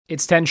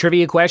It's 10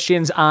 trivia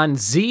questions on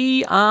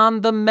Z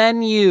on the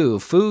menu.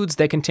 Foods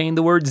that contain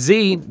the word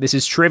Z. This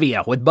is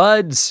Trivia with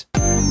Buds.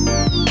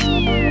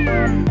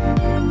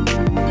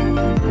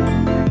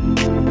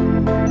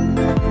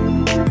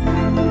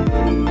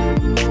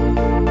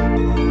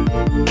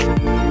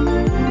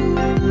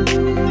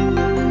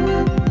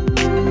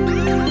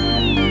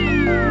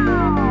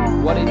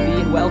 What it be,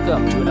 and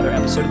welcome to another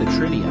episode of the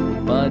Trivia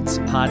with Buds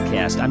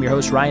podcast. I'm your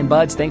host, Ryan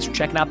Buds. Thanks for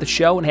checking out the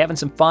show and having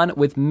some fun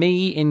with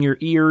me in your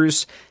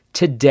ears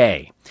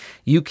today.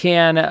 You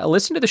can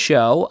listen to the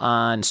show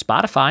on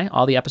Spotify.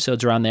 All the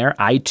episodes are on there.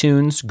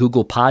 iTunes,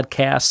 Google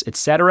Podcasts,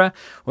 etc.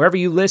 Wherever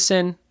you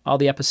listen, all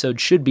the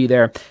episodes should be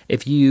there.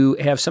 If you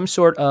have some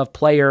sort of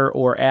player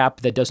or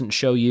app that doesn't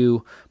show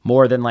you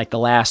more than like the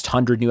last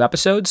 100 new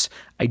episodes,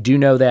 I do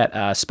know that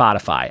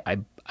Spotify,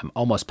 I'm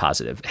almost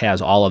positive,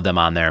 has all of them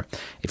on there.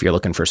 If you're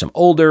looking for some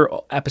older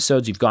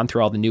episodes, you've gone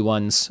through all the new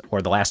ones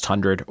or the last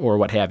 100 or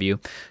what have you,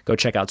 go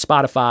check out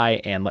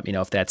Spotify and let me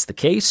know if that's the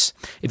case.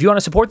 If you want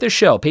to support this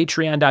show,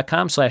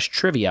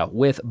 patreon.com/trivia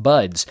with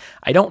buds.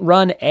 I don't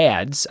run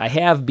ads. I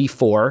have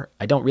before.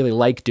 I don't really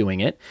like doing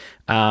it.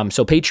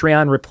 So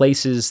Patreon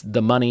replaces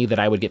the money that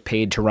I would get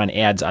paid to run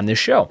ads on this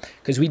show,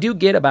 because we do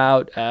get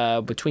about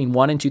between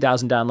 1,000 and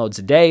 2,000 downloads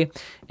a day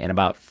and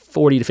about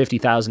 40 to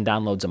 50,000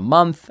 downloads a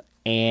month.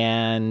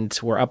 And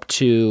we're up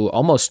to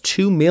almost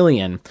 2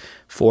 million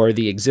for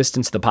the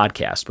existence of the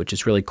podcast, which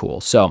is really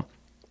cool. So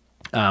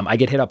I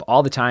get hit up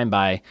all the time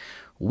by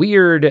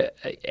weird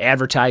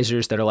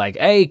advertisers that are like,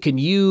 hey, can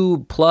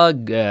you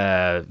plug,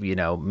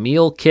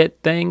 meal kit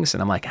things?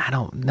 And I'm like,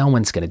 no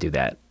one's going to do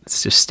that.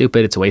 It's just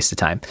stupid. It's a waste of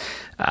time.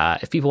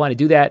 If people want to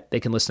do that, they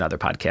can listen to other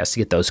podcasts to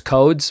get those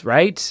codes,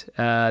 right?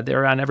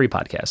 They're on every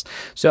podcast.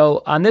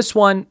 So on this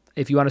one,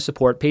 if you want to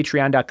support,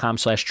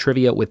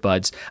 patreon.com/trivia with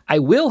buds. I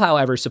will,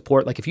 however,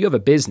 support, like if you have a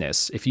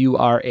business, if you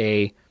are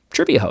a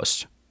trivia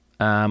host,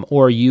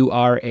 or you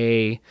are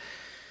a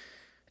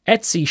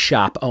Etsy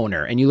shop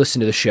owner and you listen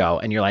to the show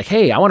and you're like,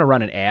 hey, I want to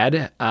run an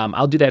ad.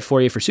 I'll do that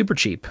for you for super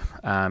cheap.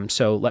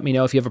 So let me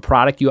know if you have a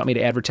product you want me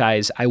to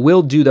advertise. I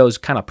will do those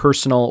kind of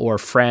personal or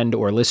friend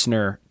or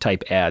listener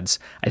type ads.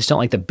 I just don't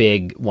like the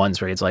big ones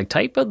where it's like,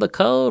 type in the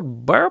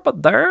code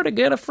BURBA there to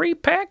get a free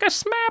pack of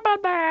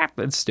Smabba.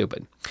 That's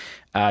stupid.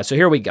 So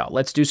here we go.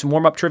 Let's do some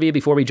warm-up trivia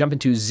before we jump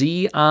into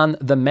Z on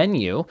the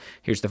menu.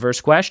 Here's the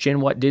first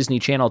question. What Disney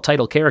Channel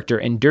title character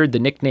endured the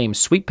nickname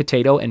Sweet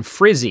Potato and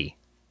Frizzy?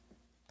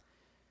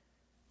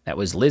 That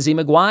was Lizzie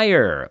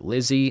McGuire.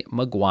 Lizzie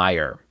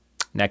McGuire.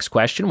 Next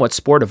question. What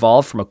sport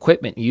evolved from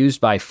equipment used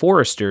by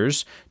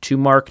foresters to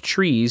mark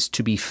trees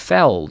to be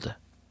felled?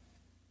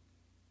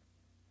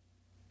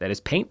 That is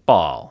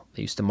paintball.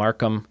 They used to mark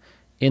them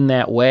in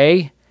that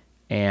way.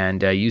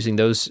 And using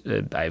those,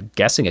 I'm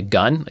guessing a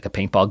gun, like a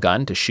paintball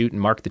gun, to shoot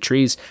and mark the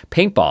trees.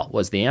 Paintball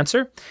was the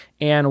answer.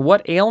 And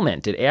what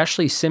ailment did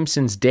Ashley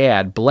Simpson's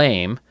dad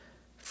blame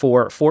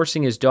for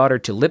forcing his daughter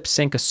to lip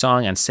sync a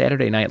song on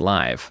Saturday Night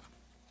Live?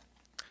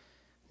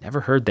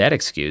 Never heard that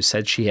excuse.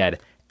 Said she had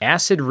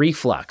acid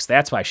reflux.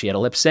 That's why she had a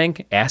lip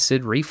sync.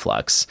 Acid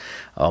reflux.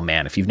 Oh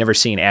man, if you've never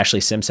seen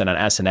Ashley Simpson on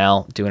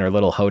SNL doing her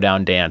little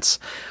hoedown dance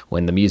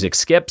when the music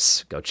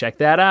skips, go check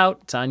that out.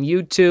 It's on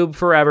YouTube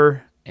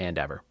forever and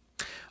ever.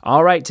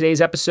 All right, today's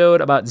episode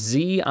about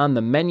Z on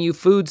the menu,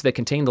 foods that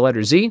contain the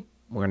letter Z.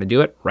 We're going to do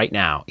it right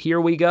now.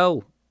 Here we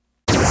go.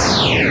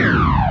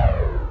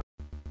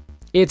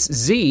 It's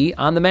Z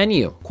on the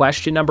menu.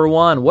 Question number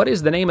 1. What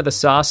is the name of the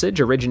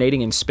sausage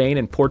originating in Spain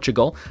and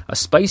Portugal, a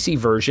spicy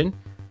version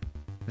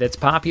that's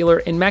popular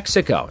in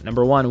Mexico?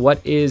 Number 1,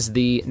 what is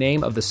the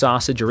name of the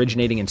sausage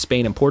originating in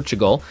Spain and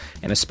Portugal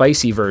and a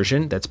spicy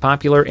version that's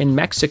popular in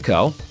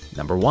Mexico?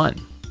 Number 1.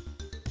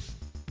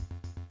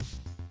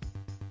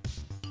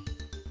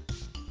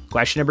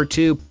 Question number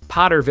 2,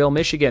 Potterville,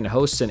 Michigan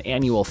hosts an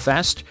annual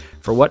fest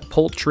for what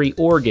poultry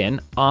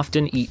organ,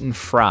 often eaten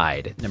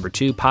fried? Number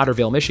 2,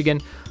 Potterville, Michigan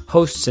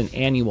hosts an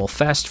annual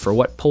fest for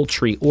what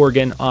poultry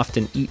organ,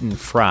 often eaten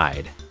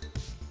fried?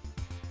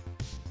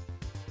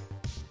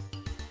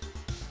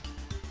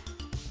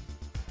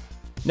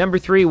 Number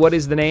 3, what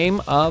is the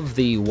name of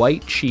the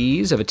white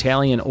cheese of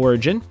Italian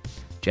origin,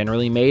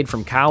 generally made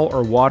from cow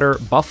or water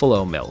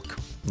buffalo milk?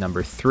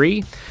 Number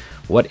 3,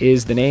 what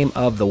is the name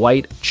of the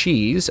white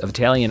cheese of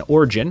Italian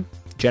origin,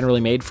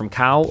 generally made from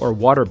cow or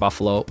water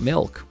buffalo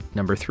milk?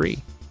 Number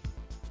 3.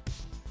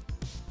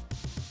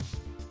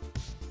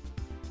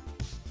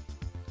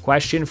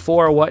 Question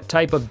 4, what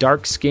type of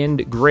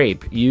dark-skinned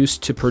grape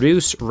used to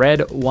produce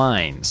red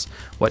wines?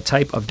 What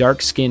type of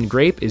dark-skinned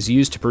grape is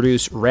used to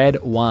produce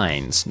red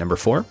wines? Number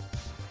 4.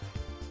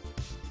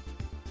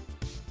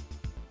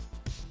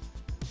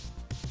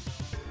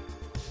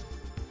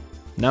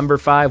 Number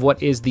 5,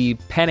 what is the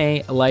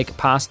penne-like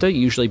pasta,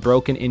 usually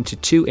broken into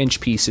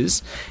 2-inch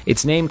pieces?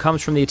 Its name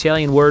comes from the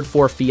Italian word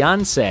for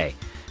fiancé.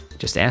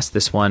 Just asked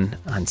this one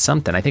on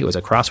something. I think it was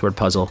a crossword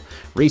puzzle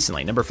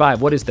recently. Number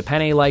 5, what is the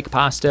penne-like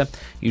pasta,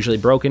 usually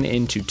broken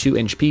into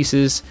 2-inch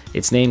pieces?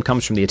 Its name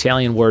comes from the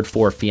Italian word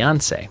for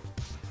fiancé.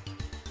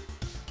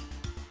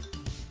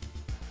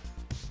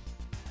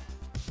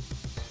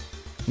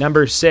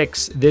 Number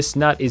 6, this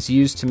nut is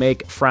used to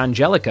make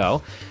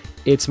frangelico.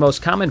 Its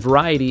most common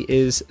variety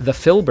is the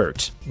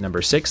filbert.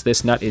 Number 6,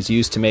 this nut is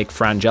used to make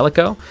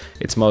frangelico.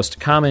 Its most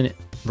common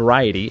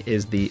variety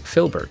is the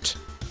filbert.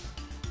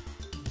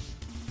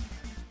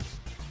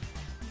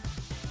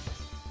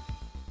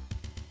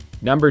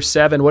 Number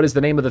 7, what is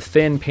the name of the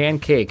thin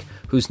pancake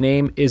whose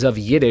name is of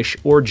Yiddish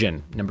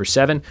origin? Number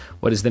 7,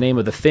 what is the name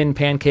of the thin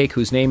pancake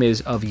whose name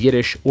is of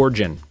Yiddish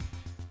origin?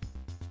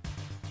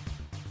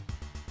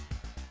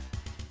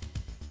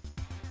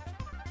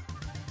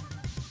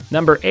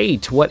 Number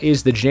 8, what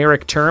is the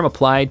generic term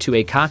applied to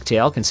a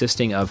cocktail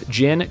consisting of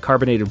gin,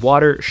 carbonated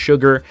water,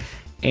 sugar,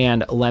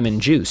 and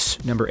lemon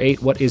juice? Number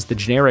 8, what is the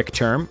generic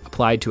term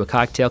applied to a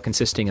cocktail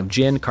consisting of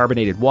gin,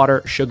 carbonated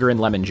water, sugar, and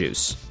lemon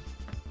juice?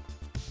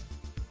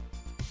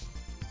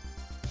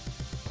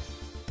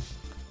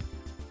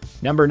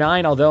 Number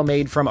 9, although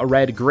made from a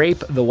red grape,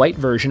 the white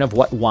version of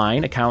what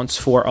wine accounts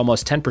for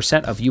almost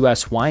 10% of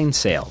U.S. wine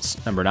sales?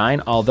 Number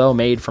 9, although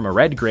made from a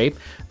red grape,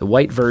 the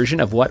white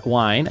version of what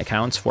wine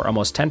accounts for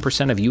almost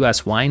 10% of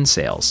U.S. wine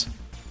sales?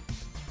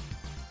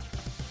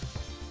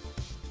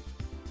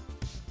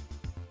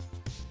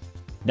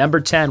 Number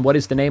 10, what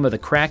is the name of the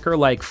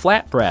cracker-like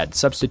flatbread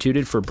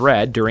substituted for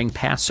bread during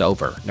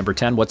Passover? Number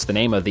 10, what's the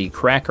name of the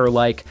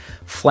cracker-like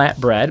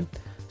flatbread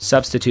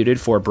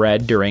substituted for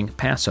bread during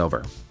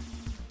Passover?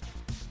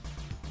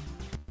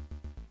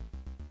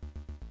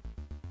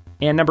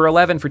 And number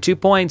 11, for 2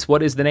 points,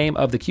 what is the name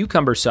of the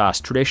cucumber sauce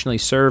traditionally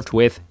served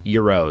with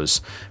gyros?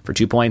 For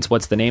 2 points,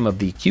 what's the name of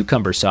the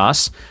cucumber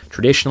sauce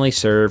traditionally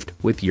served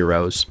with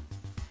gyros?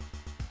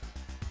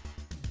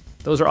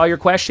 Those are all your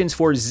questions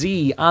for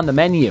Z on the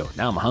menu.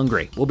 Now I'm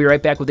hungry. We'll be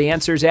right back with the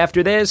answers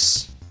after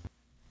this.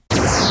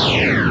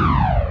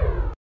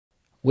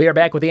 We are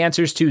back with the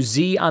answers to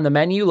Z on the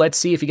menu. Let's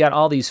see if you got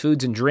all these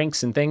foods and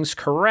drinks and things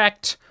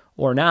correct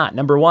or not.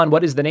 Number 1,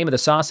 what is the name of the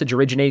sausage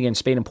originating in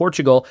Spain and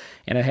Portugal?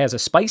 And it has a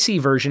spicy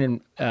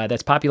version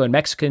that's popular in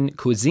Mexican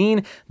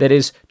cuisine that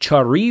is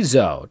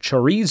chorizo.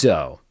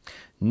 Chorizo.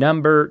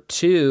 Number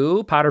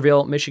 2,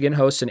 Potterville, Michigan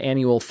hosts an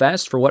annual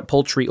fest for what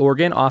poultry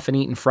organ, often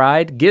eaten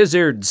fried?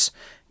 Gizzards.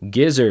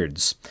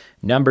 Gizzards.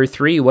 Number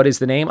 3, what is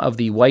the name of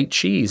the white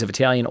cheese of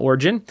Italian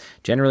origin,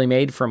 generally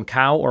made from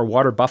cow or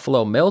water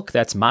buffalo milk?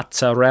 That's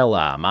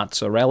mozzarella.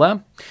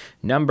 Mozzarella.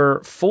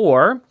 Number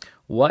 4,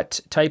 what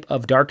type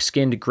of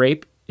dark-skinned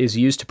grape is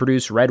used to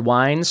produce red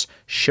wines?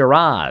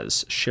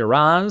 Shiraz.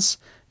 Shiraz.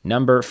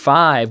 Number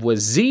 5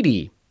 was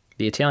ziti,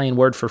 the Italian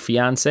word for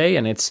fiancé,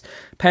 and it's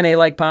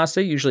penne-like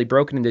pasta, usually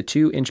broken into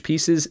 2-inch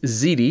pieces.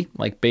 Ziti,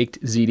 like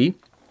baked ziti.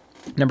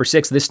 Number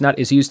 6, this nut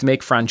is used to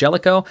make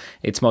frangelico.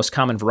 Its most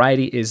common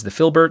variety is the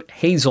filbert.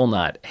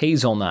 Hazelnut.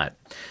 Hazelnut.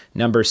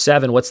 Number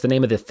 7, what's the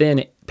name of the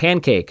thin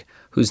pancake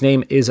whose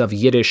name is of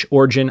Yiddish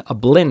origin? A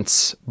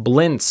blintz.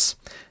 Blintz.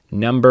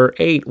 Number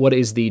 8, what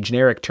is the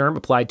generic term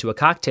applied to a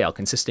cocktail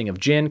consisting of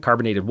gin,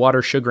 carbonated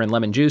water, sugar, and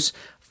lemon juice?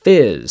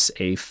 Fizz.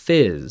 A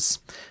fizz.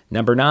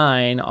 Number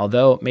 9,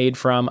 although made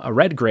from a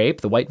red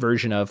grape, the white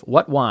version of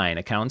what wine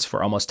accounts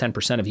for almost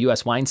 10% of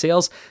U.S. wine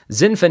sales?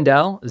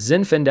 Zinfandel.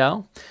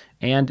 Zinfandel.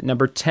 And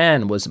number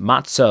 10 was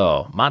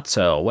matzo.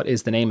 Matzo. What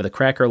is the name of the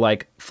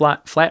cracker-like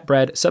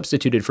flatbread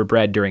substituted for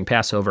bread during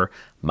Passover?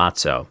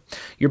 Matzo.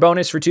 Your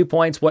bonus for 2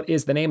 points, what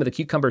is the name of the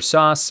cucumber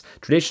sauce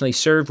traditionally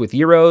served with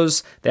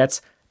gyros?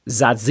 That's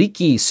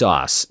tzatziki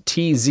sauce.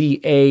 T-Z-A-T-Z-I-K-I.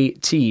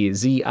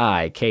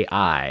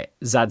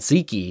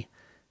 Tzatziki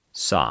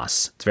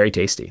sauce. It's very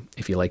tasty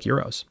if you like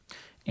gyros.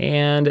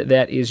 And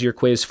that is your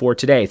quiz for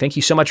today. Thank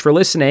you so much for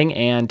listening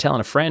and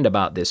telling a friend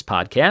about this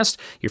podcast.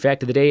 Your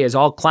fact of the day is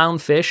all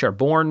clownfish are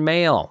born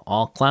male.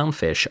 All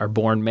clownfish are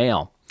born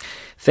male.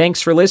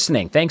 Thanks for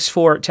listening. Thanks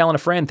for telling a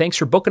friend. Thanks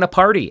for booking a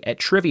party at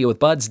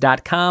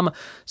triviawithbuds.com.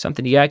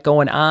 Something you got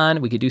going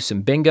on. We could do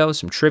some bingo,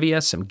 some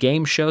trivia, some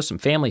game shows, some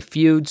family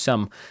feud,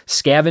 some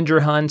scavenger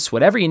hunts,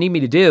 whatever you need me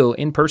to do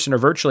in person or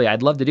virtually.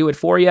 I'd love to do it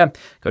for you.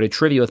 Go to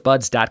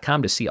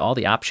triviawithbuds.com to see all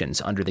the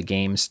options under the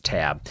games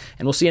tab.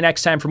 And we'll see you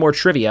next time for more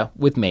trivia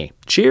with me.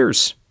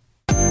 Cheers.